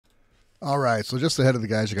All right, so just ahead of the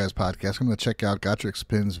Gaijin podcast, I'm going to check out Gacharic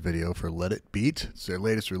Spin's video for Let It Beat. It's their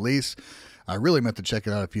latest release. I really meant to check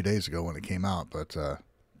it out a few days ago when it came out, but,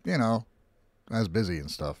 you know, I was busy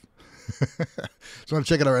and stuff. So I'm going to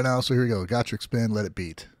check it out right now. So here we go. Gacharic Spin, Let It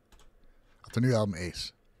Beat. Off their new album,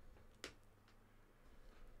 Ace.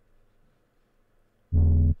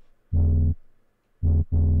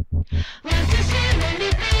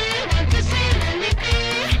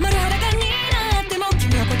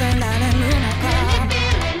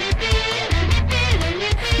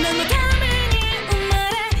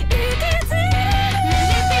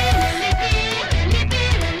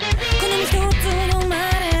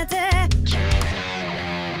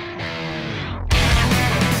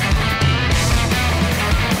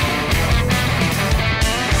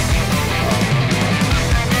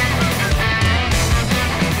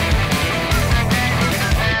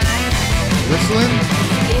 Whistling?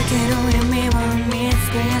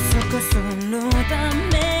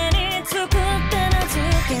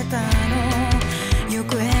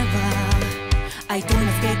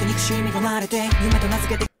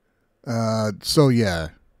 So yeah,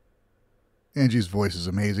 Angie's voice is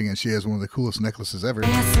amazing, and she has one of the coolest necklaces ever.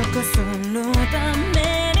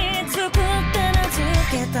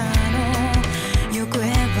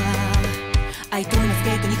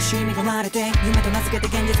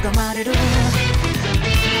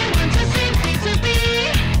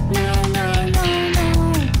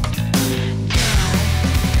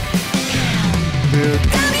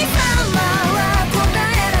 Dude.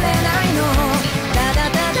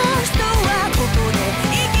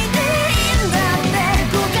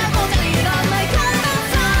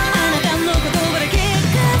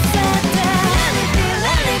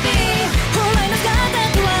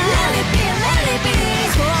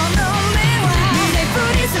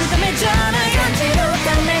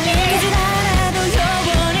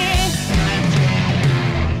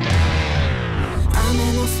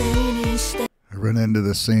 I run into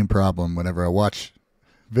the same problem whenever I watch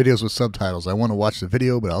videos with subtitles. I want to watch the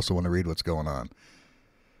video, but I also want to read what's going on.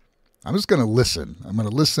 I'm just going to listen. I'm going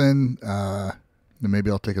to listen, and maybe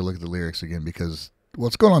I'll take a look at the lyrics again, because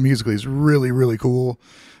what's going on musically is really, really cool.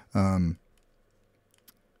 I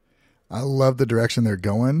love the direction they're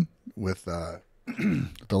going with the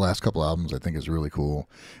last couple albums. I think is really cool.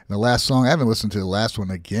 And the last song, I haven't listened to the last one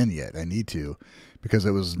again yet. I need to, because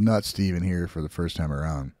it was nuts to even hear for the first time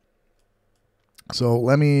around. So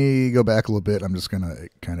let me go back a little bit. I'm just going to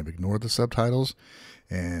kind of ignore the subtitles,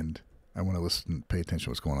 and I want to listen, pay attention to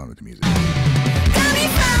what's going on with the music.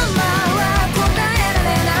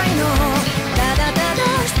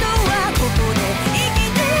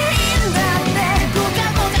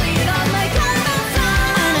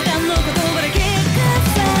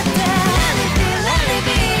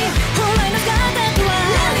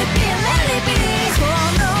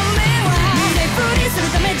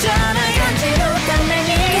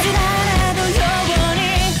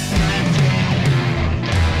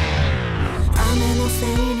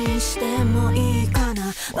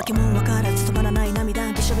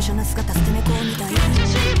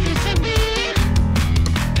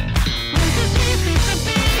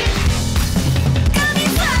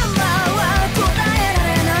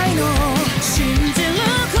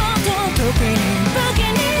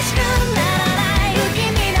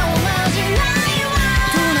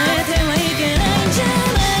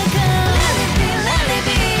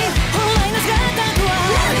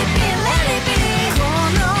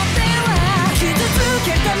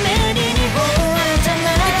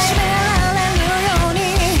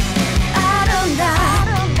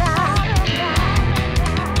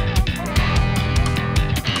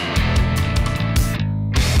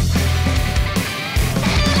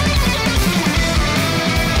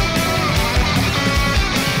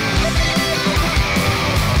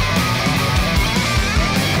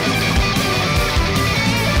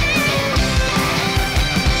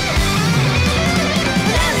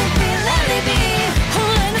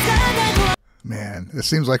 It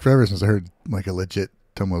seems like forever since I heard like a legit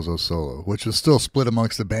Tomozo solo, which was still split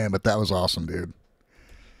amongst the band, but that was awesome, dude.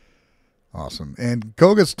 Awesome. And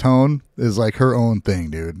Koga's tone is like her own thing,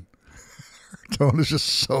 dude. Her tone is just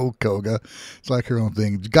so Koga. It's like her own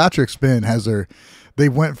thing. Gacharic Spin has their, they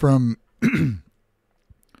went from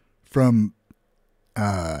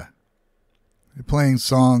playing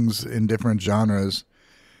songs in different genres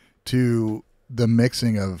to the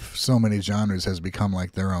mixing of so many genres has become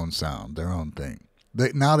like their own sound, their own thing.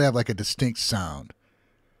 Now they have like a distinct sound,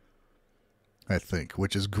 I think,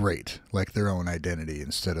 which is great. Like their own identity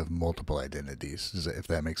instead of multiple identities, if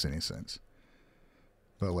that makes any sense.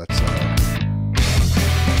 But let's...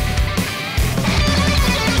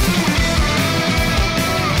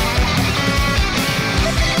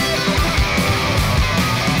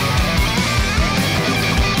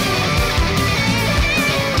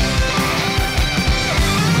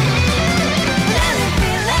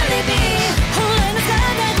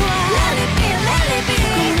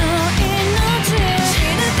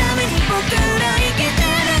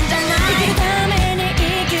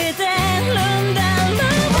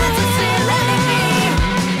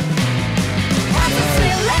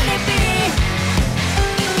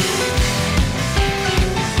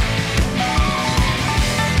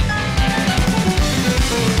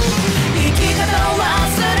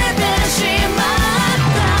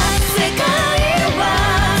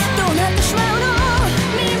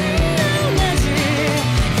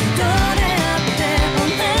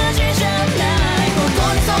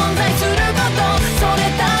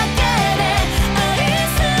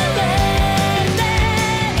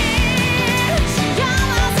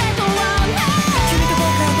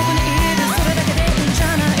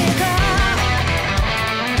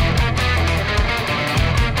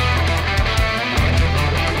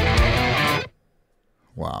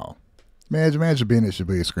 Imagine being it should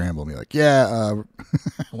be a scramble and be like, yeah,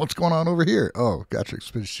 what's going on over here? Oh, Gacharic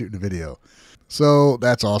Spin shooting a video. So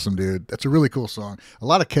that's awesome, dude. That's a really cool song. A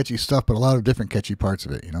lot of catchy stuff, but a lot of different catchy parts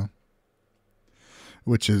of it, you know?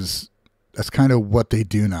 That's kind of what they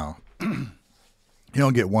do now. You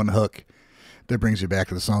don't get one hook that brings you back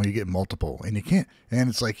to the song. You get multiple, and you can't. And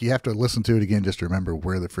it's like you have to listen to it again just to remember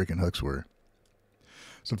where the freaking hooks were.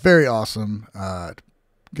 So very awesome.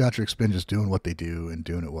 Gacharic Spin just doing what they do and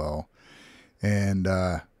doing it well. And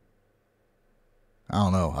I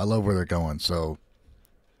don't know. I love where they're going. So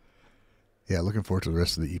yeah, looking forward to the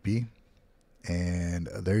rest of the EP. And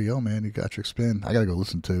there you go, man. You Gacharic Spin. I gotta go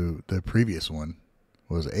listen to the previous one.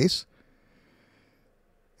 What was it, Ace?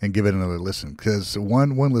 And give it another listen, because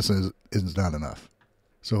one listen is not enough.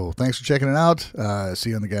 So thanks for checking it out. See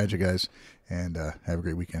you on the Gaijin, guys, and have a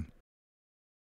great weekend.